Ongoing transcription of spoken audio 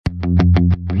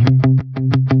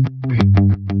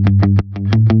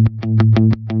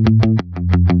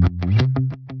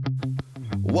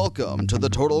to the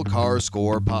Total Car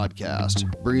Score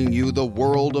podcast, bringing you the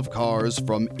world of cars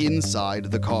from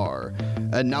inside the car.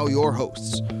 And now your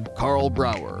hosts, Carl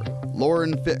Brower,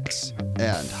 Lauren Fix,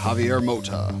 and Javier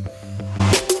Mota.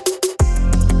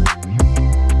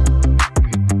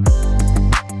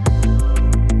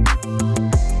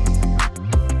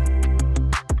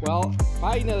 Well,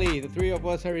 finally, the three of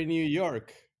us are in New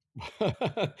York.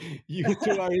 you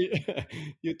two are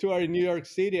you two are in New York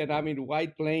City, and I'm in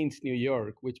White Plains, New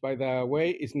York, which, by the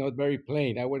way, is not very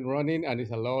plain. I went running, and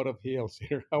it's a lot of hills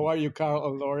here. How are you, Carl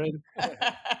and Lauren?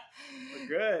 We're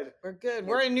good. We're good.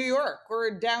 We're in New York.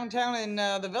 We're downtown in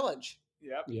the Village.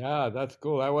 Yep. Yeah, that's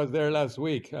cool. I was there last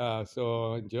week,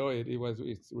 so enjoy it.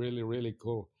 It's really, really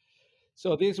cool.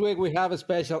 So this week we have a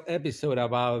special episode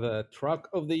about the Truck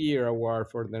of the Year award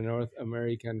for the North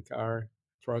American Car,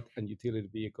 Truck, and Utility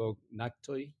Vehicle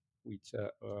NACTOY, which the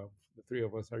three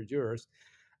of us are jurors.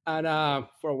 And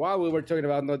for a while we were talking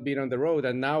about not being on the road,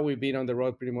 and now we've been on the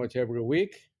road pretty much every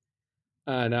week.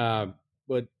 And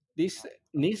but this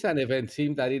Nissan event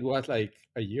seemed that it was like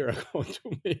a year ago to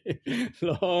me,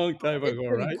 long time It's ago,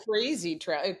 been right? crazy.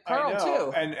 I Carl,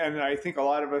 know. too. And I think a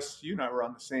lot of us, you and I were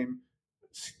on the same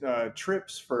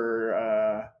trips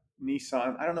for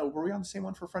Nissan. I don't know. Were we on the same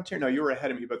one for Frontier? No, you were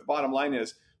ahead of me. But the bottom line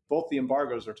is both the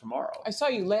embargoes are tomorrow. I saw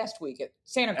you last week at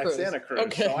Santa Cruz. At Santa Cruz.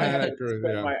 Okay. So I had Santa Cruz,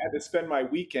 yeah. I had to spend my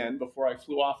weekend before I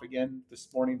flew off again this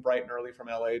morning, bright and early from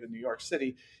LA to New York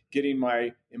City, getting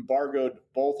my embargoed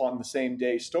both on the same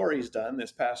day stories done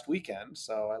this past weekend.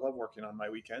 So I love working on my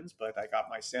weekends, but I got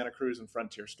my Santa Cruz and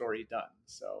Frontier story done.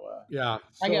 So Yeah.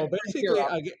 I So get basically,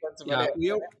 That's about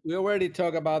it. we already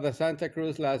talked about the Santa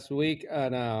Cruz last week,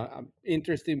 and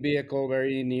interesting vehicle,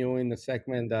 very new in the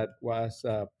segment that was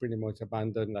pretty much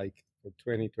abandoned like for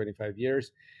 20, 25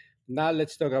 years. Now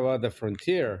let's talk about the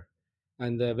Frontier.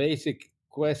 And the basic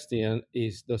question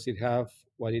is, does it have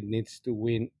what it needs to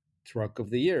win Truck of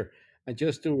the Year? And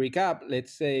just to recap,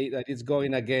 let's say that it's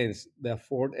going against the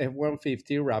Ford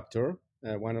F-150 Raptor,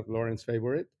 one of Lauren's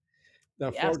favorite,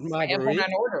 the Yes, Ford I have one Maverick,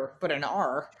 on order, but an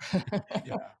R.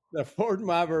 yeah. the Ford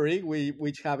Maverick,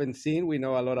 which haven't seen, we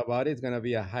know a lot about it. It's going to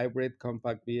be a hybrid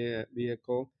compact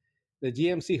vehicle. The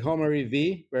GMC Hummer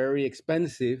EV, very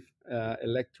expensive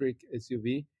electric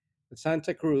SUV. The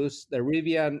Santa Cruz, the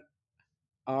Rivian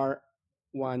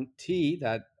R1T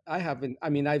that I haven't, I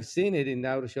mean, I've seen it in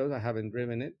the auto shows. I haven't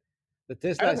driven it. The I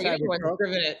Tesla don't think anyone's Cybertruck,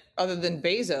 driven it other than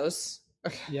Bezos.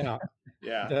 yeah,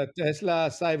 Yeah. the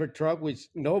Tesla Cybertruck, which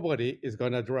nobody is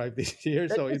going to drive this year.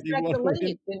 That So if just you got want to win,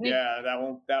 delayed, didn't it? Yeah,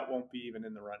 that won't be even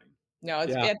in the running. No, I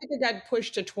think it got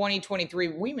pushed to 2023.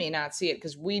 We may not see it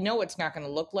because we know it's not going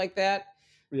to look like that.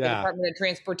 The yeah, Department of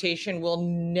Transportation will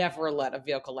never let a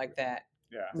vehicle like that.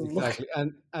 Yeah. exactly.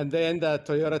 And then the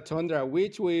Toyota Tundra,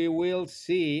 which we will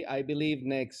see, I believe,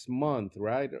 next month,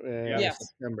 right? Yes.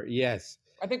 September. Yes.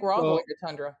 I think we're all So- going to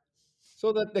Tundra.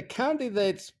 So that the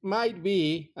candidates might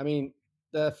be, I mean,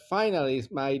 the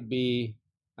finalists might be,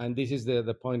 and this is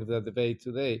the point of the debate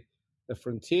today, the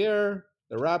Frontier,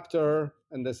 the Raptor,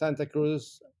 and the Santa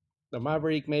Cruz, the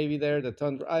Maverick maybe there, the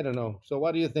Tundra, I don't know. So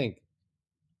what do you think?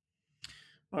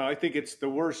 Well, I think it's the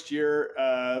worst year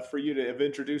for you to have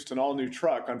introduced an all-new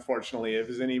truck, unfortunately,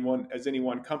 as any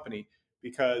one company,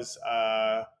 because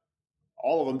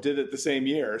all of them did it the same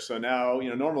year. So now,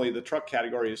 normally the truck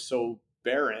category is so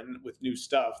barren with new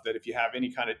stuff that if you have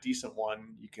any kind of decent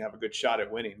one, you can have a good shot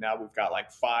at winning. Now we've got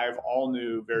like 5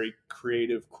 all-new, very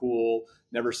creative, cool,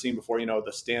 never seen before.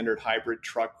 The standard hybrid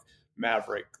truck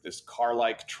Maverick, this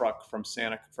car-like truck from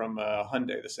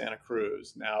Hyundai, the Santa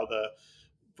Cruz. Now the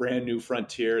brand new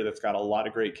Frontier that's got a lot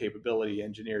of great capability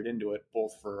engineered into it,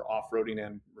 both for off-roading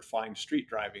and refined street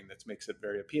driving. That makes it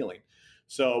very appealing.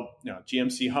 So,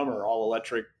 GMC Hummer, all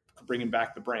electric, bringing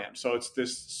back the brand. So it's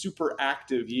this super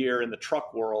active year in the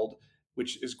truck world,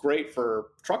 which is great for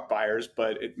truck buyers,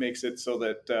 but it makes it so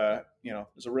that,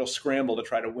 there's a real scramble to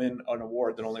try to win an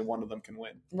award that only one of them can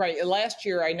win. Right. Last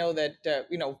year, I know that,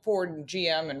 Ford and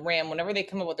GM and Ram, whenever they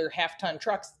come up with their half-ton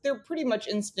trucks, they're pretty much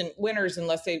instant winners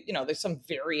unless they, there's some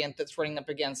variant that's running up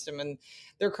against them. And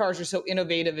their cars are so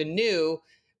innovative and new.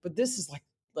 But this is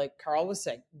like Carl was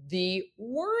saying, the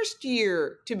worst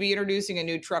year to be introducing a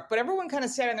new truck. But everyone kind of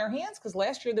sat on their hands because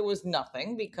last year there was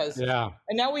nothing and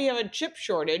now we have a chip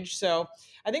shortage. So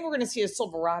I think we're going to see a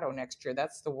Silverado next year.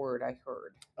 That's the word I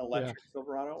heard. Electric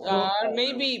Silverado?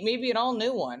 Maybe an all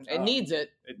new one. It needs it.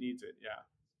 It needs it, yeah.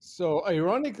 So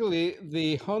ironically,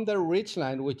 the Honda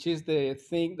Ridgeline, which is the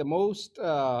most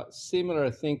similar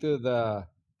thing to the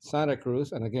Santa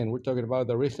Cruz, and again, we're talking about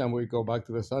the Ridgeline, we go back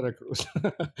to the Santa Cruz.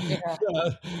 Yeah.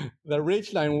 The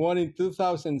Ridgeline won in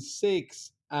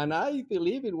 2006 and I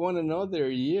believe it won another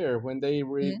year when they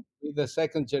Mhm. with the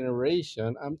second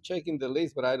generation. I'm checking the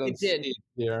list, but I don't It see did. it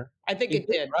here. I think It it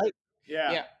did, did. right?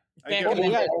 Yeah. Yeah. I think Back it Oh when won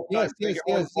it yeah, did. both yes, times. I think yes,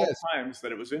 it won yes, both yes. times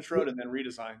that it was introed and then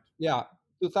redesigned. Yeah,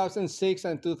 2006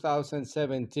 and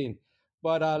 2017.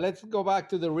 But let's go back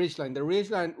to the Ridgeline. The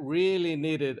Ridgeline really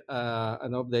needed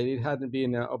an update. It hadn't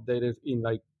been updated in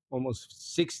like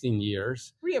almost 16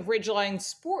 years. We have Ridgeline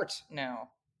Sport now.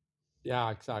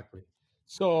 Yeah, exactly.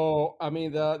 So, I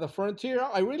mean, the Frontier,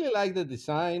 I really like the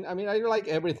design. I mean, I like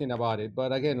everything about it.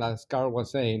 But again, as Carl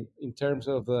was saying, in terms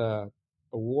of the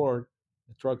award,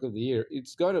 the Truck of the Year,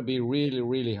 it's going to be really,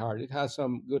 really hard. It has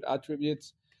some good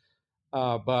attributes,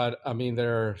 but I mean,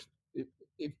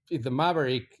 if the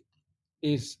Maverick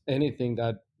is anything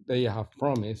that they have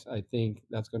promised, I think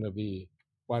that's going to be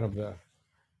one of the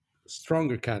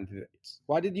stronger candidates.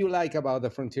 What did you like about the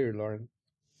Frontier, Lauren?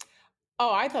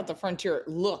 Oh, I thought the Frontier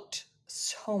looked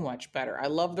so much better. I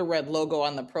love the red logo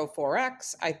on the Pro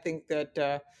 4X. I think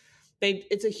that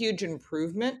it's a huge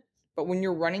improvement. But when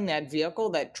you're running that vehicle,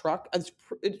 that truck,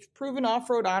 it's proven off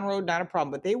road, on road, not a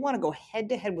problem. But they want to go head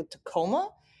to head with Tacoma.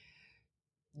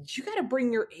 You got to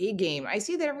bring your A game. I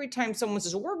see that every time someone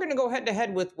says, we're going to go head to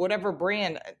head with whatever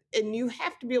brand. And you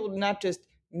have to be able to not just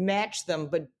match them,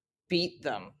 but beat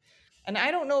them. And I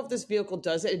don't know if this vehicle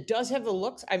does it. It does have the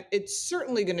looks. It's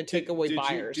certainly going to take away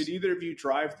buyers. Did either of you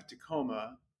drive the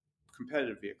Tacoma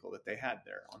competitive vehicle that they had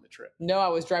there on the trip? No, I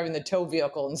was driving the tow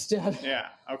vehicle instead. Yeah.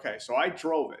 Okay. So I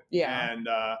drove it. Yeah. And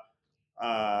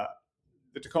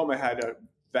the Tacoma had a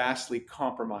vastly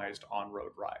compromised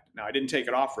on-road ride. Now, I didn't take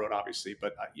it off-road, obviously,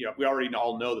 but we already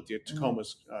all know that the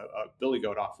Tacoma's a billy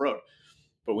goat off-road.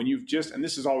 But when you've and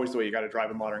this is always the way you got to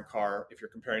drive a modern car if you're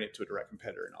comparing it to a direct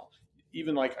competitor and all.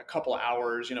 Even like a couple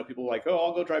hours, people are like, oh,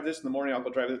 I'll go drive this in the morning. I'll go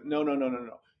drive it. No.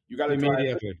 You got to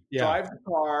drive the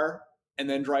car and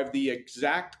then drive the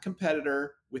exact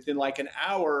competitor within like an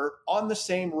hour on the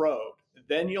same road.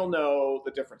 Then you'll know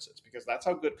the differences, because that's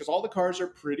how good, because all the cars are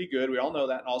pretty good. We all know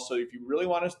that. And also, if you really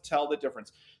want to tell the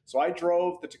difference. So I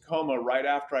drove the Tacoma right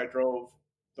after I drove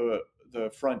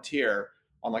the Frontier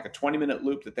on like a 20-minute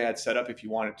loop that they had set up if you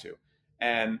wanted to.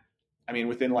 And I mean,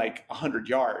 within like 100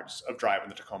 yards of driving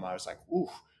the Tacoma, I was like, ooh,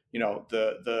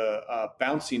 the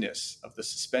bounciness of the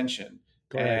suspension.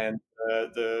 Correct. And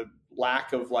the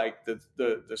lack of like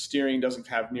the steering doesn't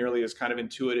have nearly as kind of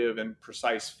intuitive and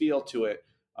precise feel to it.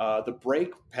 The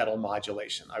brake pedal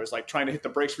modulation. I was like trying to hit the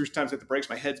brakes, first times hit the brakes,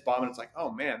 my head's bobbing. It's like,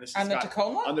 oh man, this is on the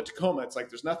Tacoma. On the Tacoma, it's like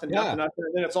there's nothing, and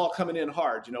then it's all coming in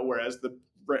hard, whereas the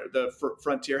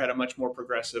Frontier had a much more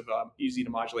progressive, easy to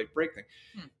modulate brake thing.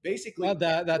 Basically, well,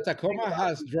 the Tacoma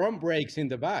has drum brakes in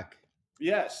the back.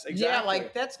 Yes, exactly. Yeah,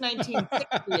 like that's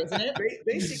 1960, isn't it?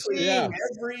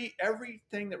 Basically,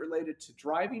 everything that related to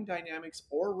driving dynamics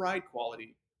or ride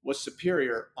quality was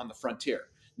superior on the Frontier.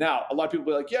 Now, a lot of people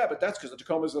will be like, yeah, but that's because the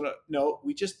Tacoma's no,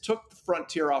 we just took the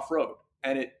Frontier off-road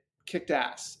and it kicked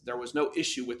ass. There was no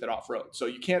issue with it off-road. So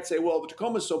you can't say, well, the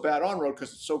Tacoma's so bad on-road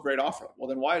because it's so great off-road. Well,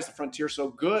 then why is the Frontier so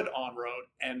good on-road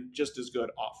and just as good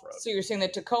off-road? So you're saying the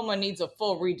Tacoma needs a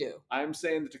full redo? I'm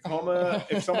saying the Tacoma,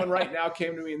 if someone right now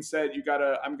came to me and said,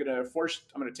 I'm going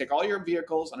to take all your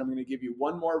vehicles and I'm going to give you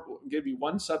one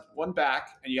back,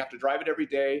 and you have to drive it every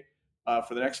day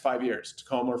for the next 5 years,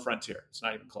 Tacoma or Frontier. It's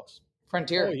not even close.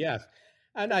 Frontier. Oh, yes.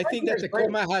 And I think that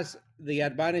Tacoma has the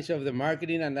advantage of the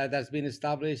marketing, and that's been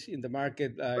established in the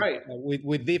market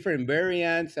with different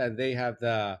variants, and they have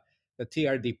the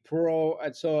TRD Pro,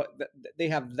 and so they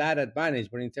have that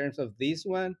advantage. But in terms of this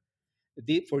one,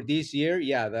 for this year,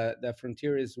 the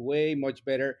Frontier is way much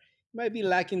better. It might be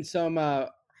lacking some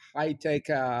high-tech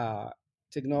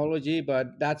technology,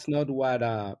 but that's not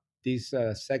what this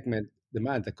segment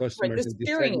demand, the customers in this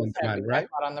segment demand, right?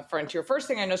 On the Frontier, first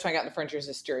thing I noticed when I got in the Frontier is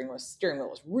the steering wheel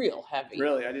was real heavy.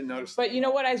 Really, I didn't notice. But you know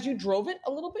what? As you drove it a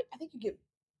little bit, I think you get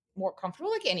more comfortable,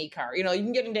 like any car. You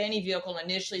can get into any vehicle and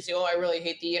initially say, "Oh, I really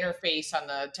hate the interface on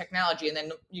the technology," and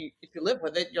then if you live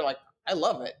with it, you're like, "I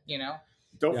love it."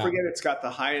 Don't forget, it's got the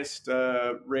highest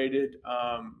rated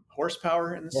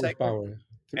horsepower in the segment.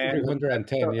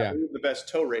 310, yeah. The best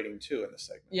tow rating too in the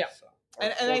segment. Yeah. So.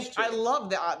 And I love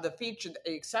the feature,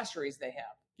 the accessories they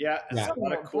have. Yeah, a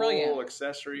lot of cool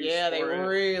accessories. Yeah, they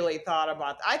really thought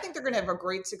about that. I think they're going to have a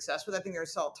great success with it. I think they're going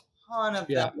to sell a ton of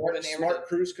them. Smart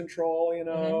cruise control, a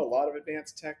lot of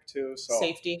advanced tech too. So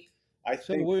safety. I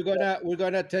think we're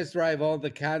gonna test drive all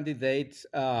the candidates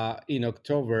in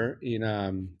October in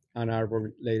Ann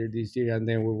Arbor later this year, and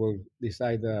then we will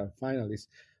decide the finalists.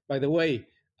 By the way,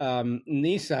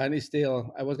 Nissan is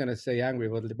still, I was going to say angry,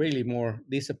 but really more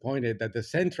disappointed that the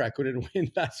Sentra couldn't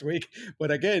win last week.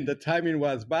 But again, the timing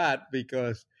was bad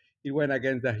because it went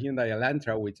against the Hyundai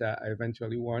Elantra, which I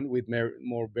eventually won with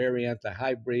more variants, the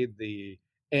hybrid, the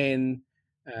N.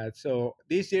 So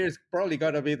this year is probably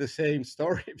going to be the same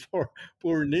story for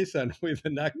poor Nissan with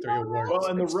an Actory Award. Well,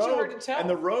 and It's too hard to tell.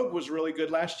 the Rogue was really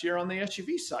good last year on the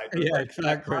SUV side. But Yeah, like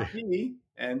exactly. Mach-E,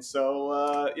 and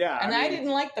so yeah. And I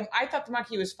didn't like them. I thought the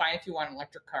Mach-E was fine if you want an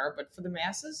electric car, but for the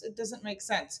masses, it doesn't make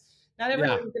sense. Not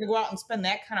everyone's going to go out and spend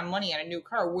that kind of money on a new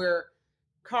car. Where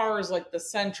cars like the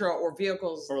Sentra or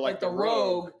vehicles Or like the the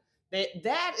Rogue,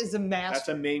 that is a mass. That's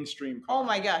a mainstream car. Oh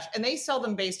my gosh. And they sell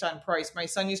them based on price. My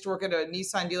son used to work at a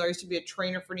Nissan dealer. I used to be a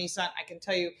trainer for Nissan. I can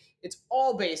tell you it's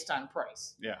all based on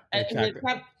price. Yeah. And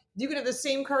Exactly. you could have the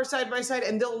same car side by side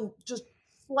and they'll just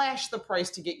flash the price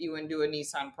to get you into a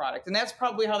Nissan product. And that's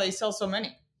probably how they sell so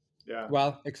many. Yeah.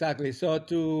 Well, exactly. So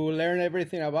to learn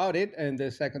everything about it, in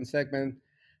the second segment,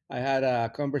 I had a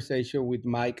conversation with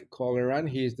Mike Colleran.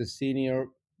 He is the Senior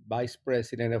Vice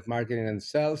President of Marketing and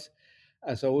Sales.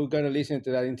 So we're going to listen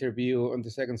to that interview on the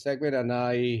second segment, and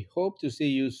I hope to see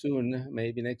you soon,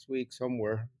 maybe next week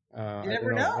somewhere. You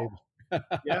never know.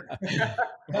 Yeah.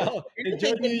 Well, enjoy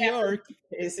Anything New can happen York.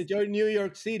 these days. Enjoy New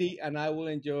York City, and I will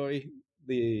enjoy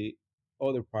the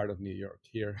other part of New York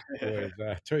here with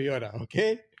Toyota.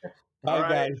 Okay? Bye, All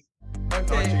right. guys. Talk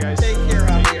to Okay. you guys. Take care, Take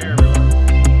Javier. care, everyone.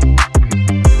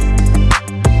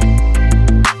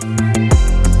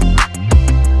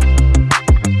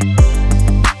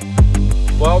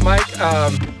 Well, Mike,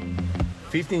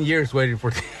 15 years waiting for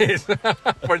this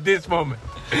for this moment.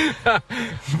 I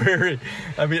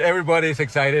mean, everybody's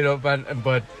excited,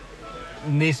 but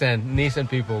Nissan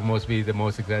people must be the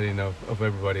most exciting of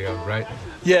everybody else, right?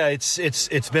 Yeah,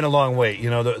 it's been a long wait.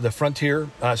 You know, the Frontier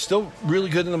still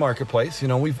really good in the marketplace. You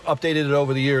know, we've updated it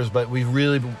over the years, but we've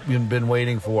really been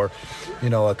waiting for, you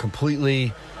know, a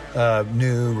completely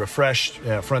new, refreshed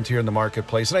Frontier in the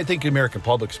marketplace, and I think the American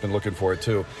public's been looking for it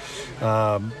too.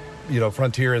 You know,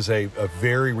 Frontier is a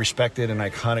very respected and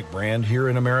iconic brand here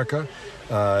in America.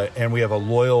 And we have a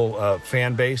loyal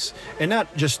fan base, and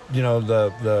not just, you know,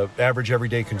 the average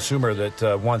everyday consumer that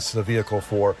wants the vehicle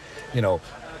for, you know,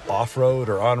 off-road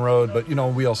or on-road, but, you know,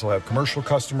 we also have commercial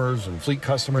customers and fleet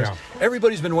customers. Yeah.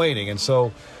 Everybody's been waiting, and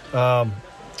so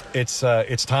it's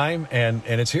time, and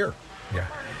it's here. Yeah.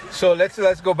 So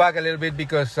let's go back a little bit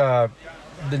because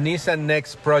the Nissan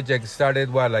Next project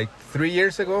started like 3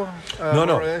 years ago. No.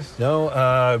 More or less?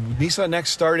 Nissan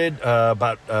Next started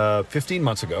about 15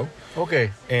 months ago.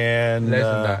 Okay. And Less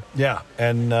than that. Yeah,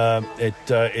 and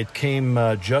it came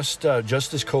just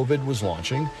as COVID was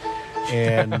launching,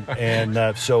 and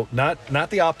so not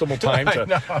the optimal time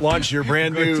to launch your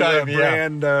brand new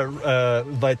brand,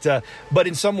 but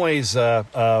in some ways,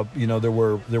 you know, there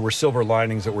were silver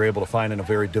linings that we're able to find in a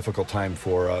very difficult time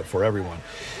for everyone.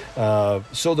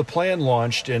 So the plan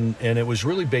launched, and it was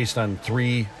really based on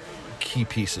three key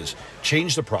pieces: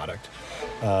 change the product,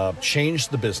 change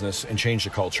the business, and change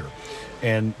the culture.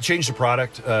 And change the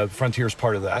product, Frontier is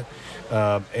part of that.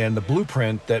 And the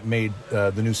blueprint that made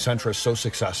the new Sentra so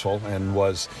successful and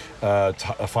was a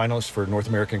finalist for North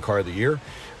American Car of the Year.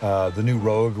 The new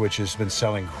Rogue, which has been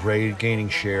selling great, gaining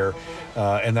share.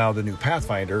 And now the new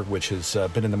Pathfinder, which has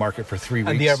been in the market for 3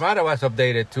 weeks. And the Armada was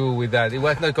updated too with that. It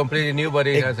was not completely new, but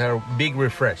it has a big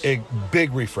refresh. A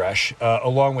big refresh,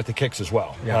 along with the kicks as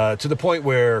well. Yeah. To the point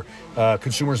where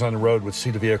consumers on the road would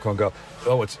see the vehicle and go,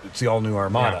 oh, it's the all-new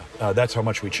Armada. Yeah. That's how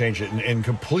much we changed it, and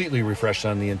completely refreshed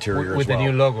on the interior with as well. the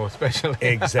new logo, especially.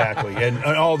 Exactly, and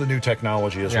all the new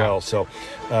technology as well. So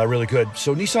really good.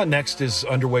 So Nissan Next is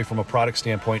underway from a product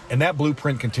standpoint, and that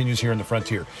blueprint continues here in the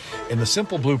Frontier. And the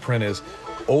simple blueprint is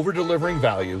over-delivering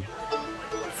value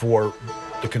for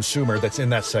the consumer that's in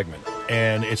that segment.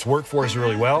 And it's worked for us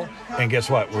really well. And guess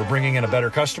what? We're bringing in a better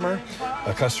customer,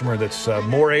 a customer that's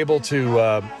more able to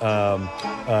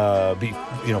be,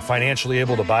 you know, financially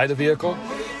able to buy the vehicle.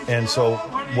 And so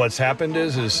what's happened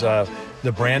is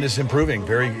the brand is improving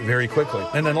very, very quickly.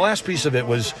 And then the last piece of it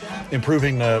was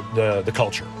improving the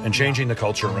culture and changing the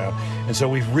culture around. And so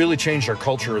we've really changed our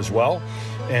culture as well.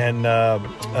 And the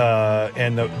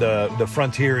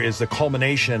Frontier is the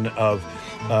culmination of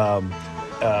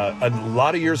a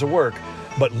lot of years of work,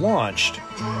 but launched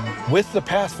with the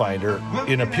Pathfinder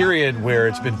in a period where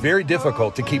it's been very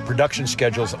difficult to keep production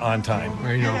schedules on time.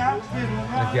 You know.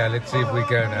 Yeah, let's see if we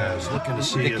can. Looking to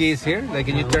see the keys here. Like,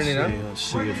 can you turn it on? Let's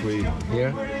see if we.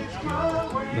 Here.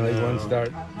 No, it won't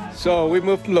start. So we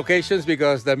moved locations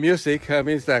because the music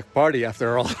means like party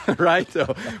after all, right?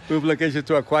 So move location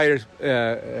to a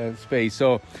quieter space.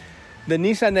 So the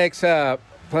Nissan X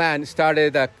plan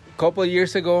started a couple of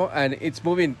years ago, and it's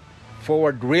moving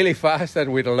forward really fast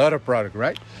and with a lot of product,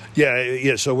 right?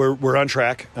 Yeah. So we're on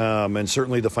track, and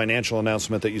certainly the financial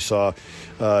announcement that you saw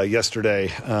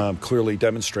yesterday clearly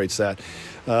demonstrates that.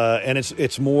 And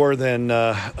it's more than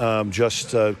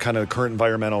just kind of current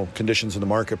environmental conditions in the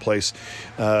marketplace,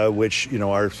 which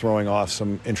are throwing off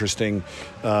some interesting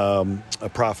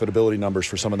profitability numbers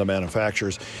for some of the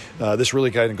manufacturers. This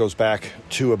really kind of goes back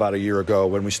to about a year ago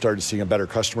when we started seeing a better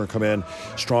customer come in,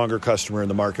 stronger customer in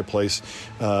the marketplace,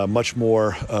 much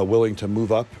more willing to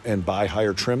move up and buy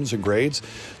higher trims and grades.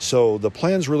 So the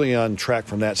plan's really on track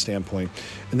from that standpoint.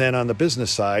 And then on the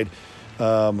business side,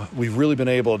 we've really been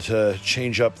able to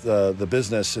change up the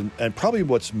business, and probably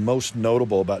what's most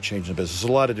notable about changing the business is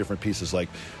a lot of different pieces like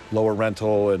lower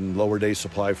rental and lower day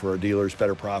supply for our dealers,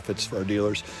 better profits for our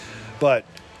dealers. But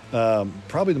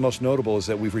probably the most notable is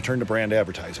that we've returned to brand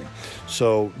advertising.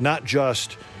 So not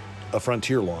just a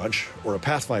Frontier launch or a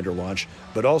Pathfinder launch,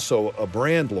 but also a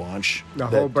brand launch.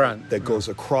 Whole brand. That goes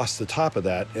across the top of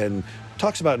that and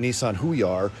talks about Nissan, who we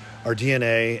are, our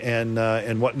DNA,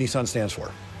 and what Nissan stands for.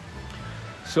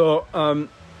 So,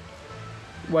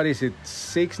 what is it?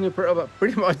 6 new products?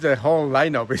 Pretty much the whole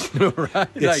lineup is new, right?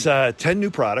 It's 10 new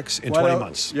products in 20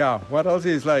 months. Yeah. What else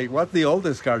is what's the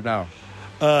oldest car now?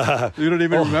 You don't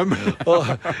even remember?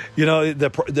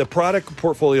 The product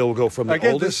portfolio will go from the oldest.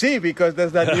 I get to see because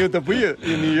there's that new debut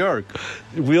in New York.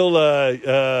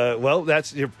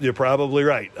 That's you're probably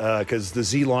right because the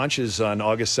Z launch is on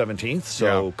August 17th,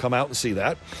 so come out and see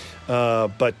that.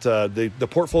 But the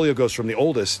portfolio goes from the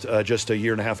oldest just a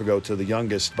year and a half ago to the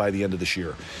youngest by the end of this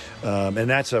year. And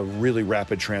that's a really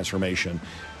rapid transformation.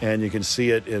 And you can see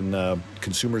it in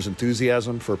consumers'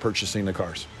 enthusiasm for purchasing the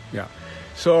cars. Yeah.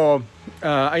 So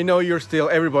I know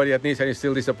everybody at Nissan is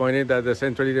still disappointed that the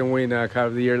Sentra didn't win Car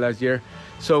of the Year last year.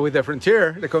 So with the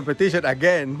Frontier, the competition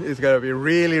again is going to be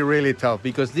really, really tough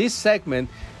because this segment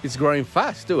is growing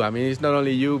fast too. I mean, it's not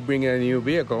only you bringing a new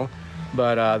vehicle,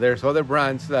 but there's other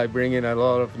brands that bring in a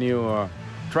lot of new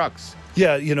trucks.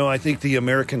 Yeah, I think the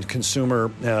American consumer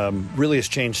really has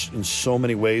changed in so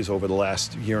many ways over the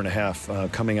last year and a half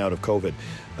coming out of COVID.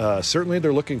 Certainly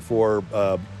they're looking for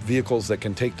vehicles that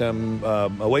can take them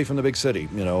away from the big city,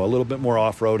 a little bit more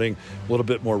off-roading, a little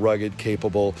bit more rugged,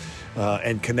 capable,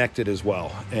 and connected as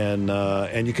well.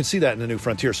 And you can see that in the new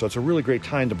Frontier. So it's a really great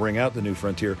time to bring out the new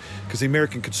Frontier because the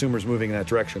American consumer is moving in that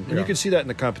direction. And you can see that in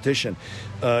the competition.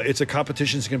 It's a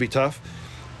competition that's going to be tough.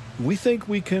 We think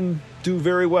we can do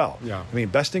very well. Yeah. I mean,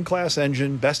 best-in-class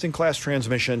engine, best-in-class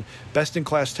transmission,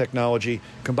 best-in-class technology.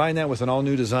 Combine that with an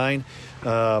all-new design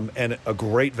and a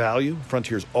great value.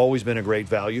 Frontier's always been a great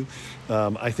value.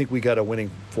 I think we got a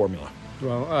winning formula.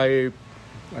 Well, I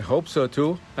hope so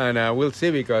too, and we'll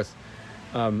see because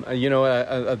as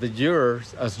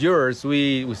jurors,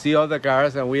 we see all the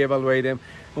cars and we evaluate them.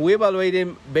 And we evaluate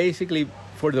them basically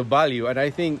for the value, and I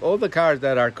think all the cars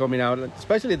that are coming out,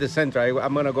 especially the Sentra,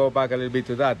 I'm going to go back a little bit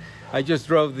to that. I just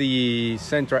drove the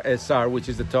Sentra SR, which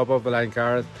is the top of the line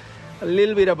car, a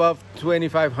little bit above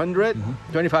 2,500,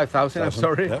 25,000, I'm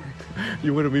sorry. Yep.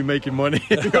 You wouldn't be making money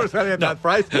if you were selling at that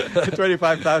price,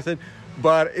 25,000.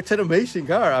 But it's an amazing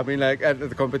car. I mean, at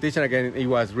the competition, again, it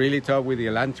was really tough with the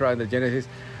Elantra and the Genesis.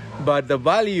 But the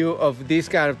value of this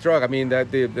kind of truck, I mean, that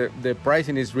the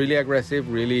pricing is really aggressive,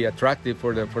 really attractive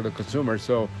for the consumer.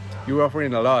 So you're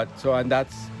offering a lot. So and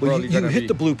that's you hit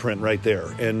the blueprint right there,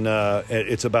 and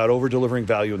it's about over delivering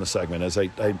value in the segment, as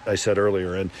I said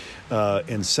earlier. And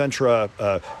in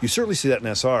Sentra, you certainly see that in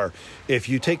SR. If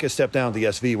you take a step down to the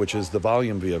SV, which is the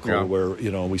volume vehicle, where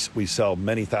we sell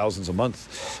many thousands a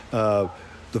month.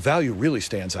 The value really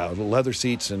stands out. Leather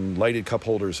seats and lighted cup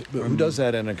holders. Who does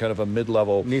that in a kind of a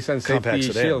mid-level Nissan compact Safety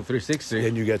sedan? Shield 360.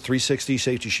 And you get 360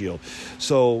 safety shield.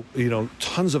 So,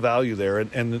 tons of value there.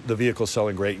 And the vehicle's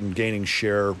selling great and gaining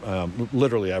share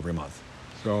literally every month.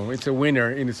 So it's a winner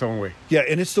in its own way. Yeah,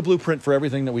 and it's the blueprint for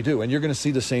everything that we do. And you're going to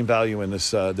see the same value in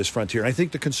this Frontier. And I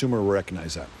think the consumer will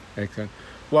recognize that. Excellent.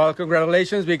 Well,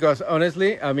 congratulations, because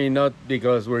honestly, I mean, not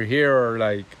because we're here or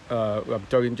I'm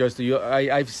talking just to you.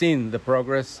 I've seen the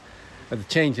progress, the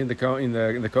change in the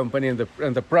company, and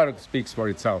the product speaks for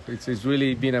itself. It's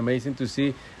really been amazing to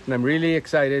see, and I'm really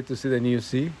excited to see the new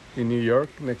C in New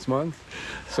York next month.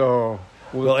 So.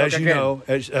 Well, as you know,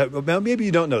 maybe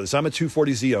you don't know this. I'm a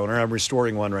 240Z owner. I'm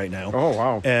restoring one right now. Oh,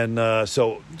 wow. And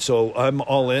so I'm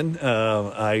all in.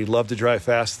 I love to drive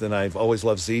fast, and I've always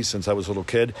loved Z since I was a little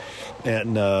kid.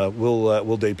 And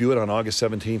we'll debut it on August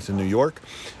 17th in New York.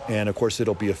 And, of course,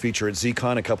 it'll be a feature at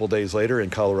ZCon a couple days later in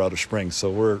Colorado Springs.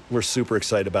 So we're super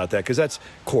excited about that because that's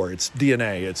core. It's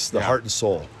DNA. It's the heart and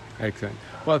soul. Excellent.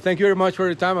 Well, thank you very much for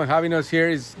your time and having us here.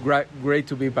 It's great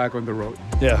to be back on the road.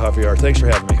 Yeah, Javier. Thanks for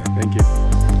having me. Thank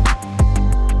you.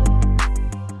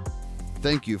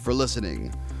 thank you for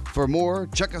listening. For more,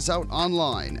 check us out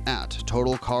online at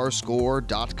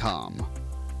TotalCarScore.com.